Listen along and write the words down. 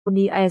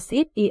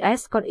acid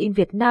is còn in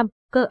Việt Nam,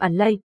 cơ ẩn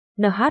lây,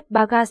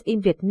 NH3 gas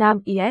in Việt Nam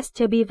is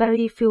to be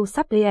very few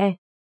supplier.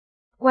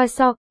 Why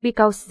so?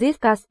 Because this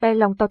gas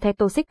belong to the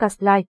toxic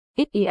gas line,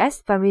 it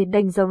is very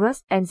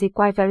dangerous and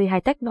require very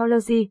high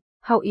technology.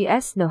 How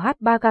is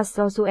NH3 gas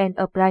used and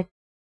applied?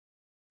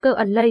 Cơ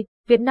ẩn lây,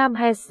 Việt Nam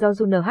has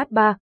used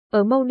NH3,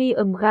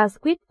 ammonium gas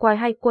with quite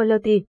high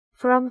quality,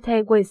 from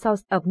the waste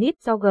source of neat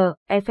sugar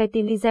and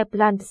fertilizer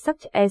plants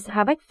such as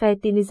Habeck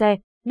fertilizer,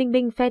 Ninh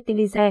Bình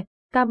fertilizer,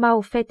 Cà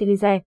Mau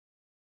fertilizer.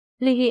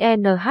 Lihi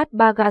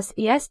NH3 gas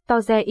is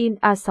stored in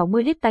a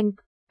 60 lít tank,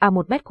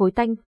 A1 mét khối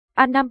tank,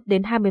 A5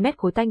 đến 20 mét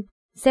khối tank,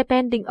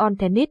 depending on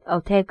the need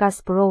of the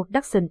gas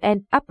production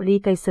and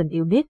application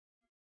unit.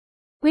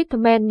 With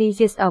many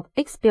years of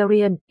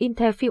experience in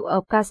the field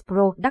of gas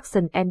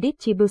production and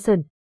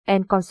distribution,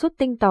 and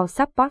consulting to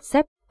support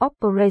safe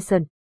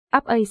operation,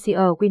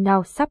 FACR we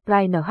now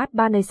supply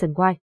NH3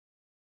 nationwide.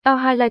 A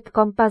highlight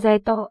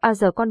compared to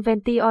other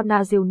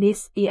conventional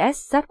units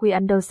is that we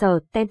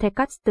understand the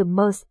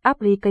customer's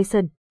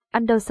application,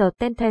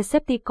 understand the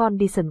safety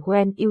condition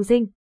when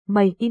using,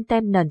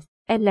 maintenance,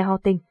 and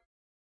holding.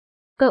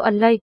 Cơ ẩn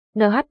lây,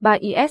 NH3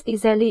 is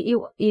easily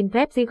used in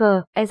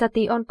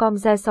refrigeration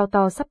conveyors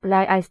to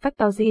supply ice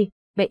factory,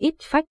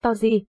 beet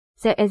factory,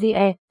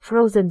 GEGE,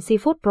 frozen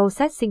seafood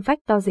processing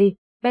factory,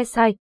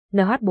 beside,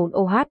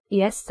 NH4OH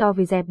is so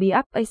with the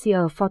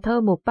BFACR for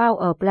thermal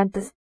power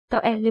plants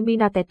to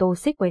eliminate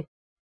toxic waste.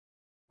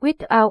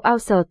 Without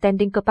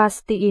outstanding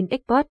capacity in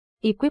export,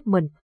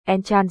 equipment,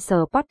 and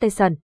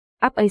transportation,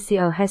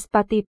 FACR has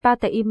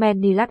participated in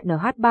many large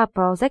NH3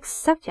 projects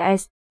such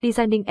as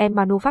designing and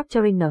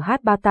manufacturing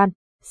NH3 tan,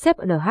 shape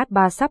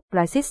NH3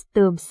 supply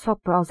systems for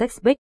projects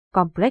big,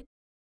 complex.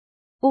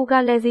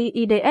 Ugaleri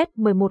IDS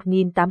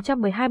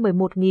 11812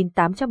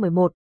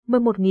 11811,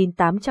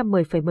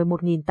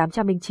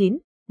 11810,11809,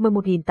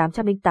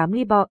 11808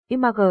 Libor,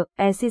 Image,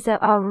 Ecize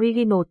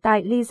Original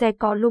tại Lize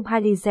Column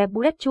 2 Lize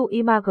Bullet 2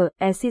 Image,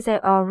 Ecize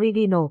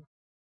Original.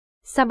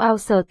 Some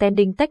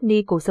outstanding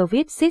technical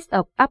services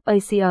of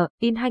FACR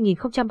in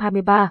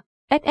 2023,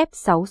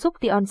 SF6 xúc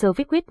Tion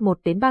Service with 1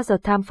 đến 3 giờ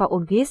time for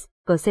on gas,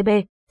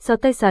 GCB,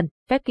 Station,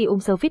 Vacuum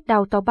Service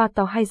down to 3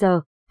 to 2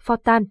 giờ,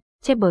 Fortan,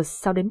 Chambers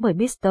 6 đến 10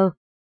 Mr.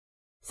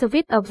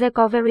 Service of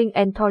recovering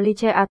and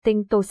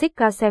tolerating toxic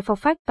gas for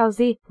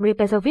factory,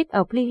 repair service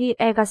of Lihi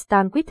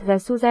Egastan with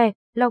Resuze,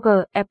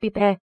 Logger,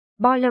 EPP,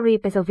 Boiler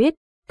repair service,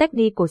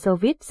 technical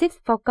services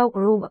for cold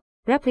room,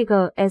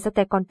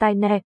 refrigerator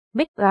container,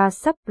 make gas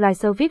supply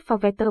service for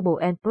vegetable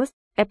and fruits,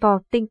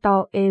 exporting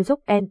to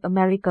Europe and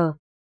America.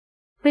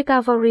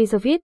 Recovery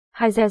service,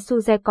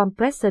 high-pressure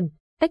compression,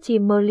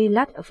 extremely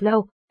large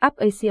flow,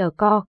 FACR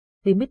Co.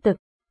 Limited.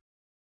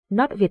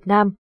 North Việt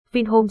Nam,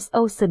 Vinhomes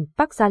Ocean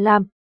Park Gia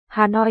Lam,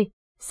 Hà Nội,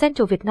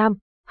 Central Việt Nam,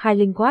 Hai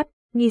Linh Watt,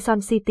 Nghi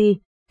Son City,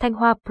 Thanh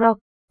Hoa Pro,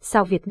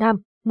 South Việt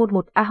Nam,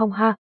 11 A Hồng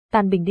Ha,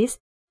 Tan Bình Dis,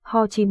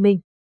 Ho Chi Minh.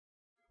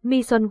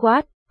 Mi Xuân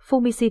Watt,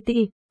 Phumi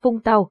City,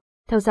 Vũng Tàu,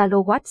 theo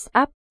Zalo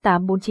WhatsApp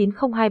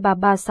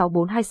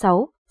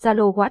 8492336426,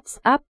 Zalo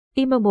WhatsApp,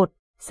 email 1,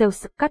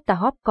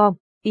 sales@hopcom,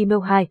 email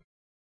 2.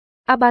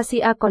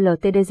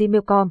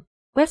 abasia@ltd@gmail.com,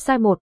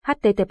 website 1,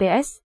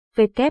 https,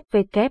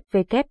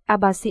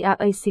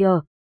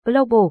 www.abasia.asia,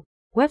 global,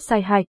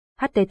 website 2,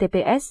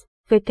 https,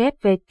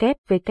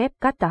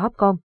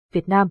 www.hopcom,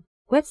 Việt Nam,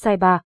 website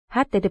 3,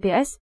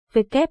 https,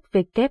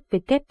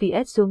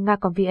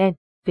 www.vsdunga.vn,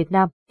 Việt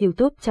Nam,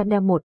 YouTube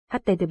channel 1,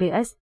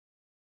 https,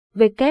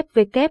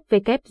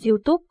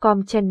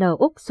 www.youtube.com channel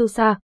Úc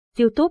Susa,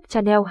 YouTube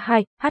channel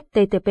 2,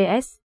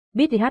 https,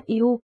 bit.ly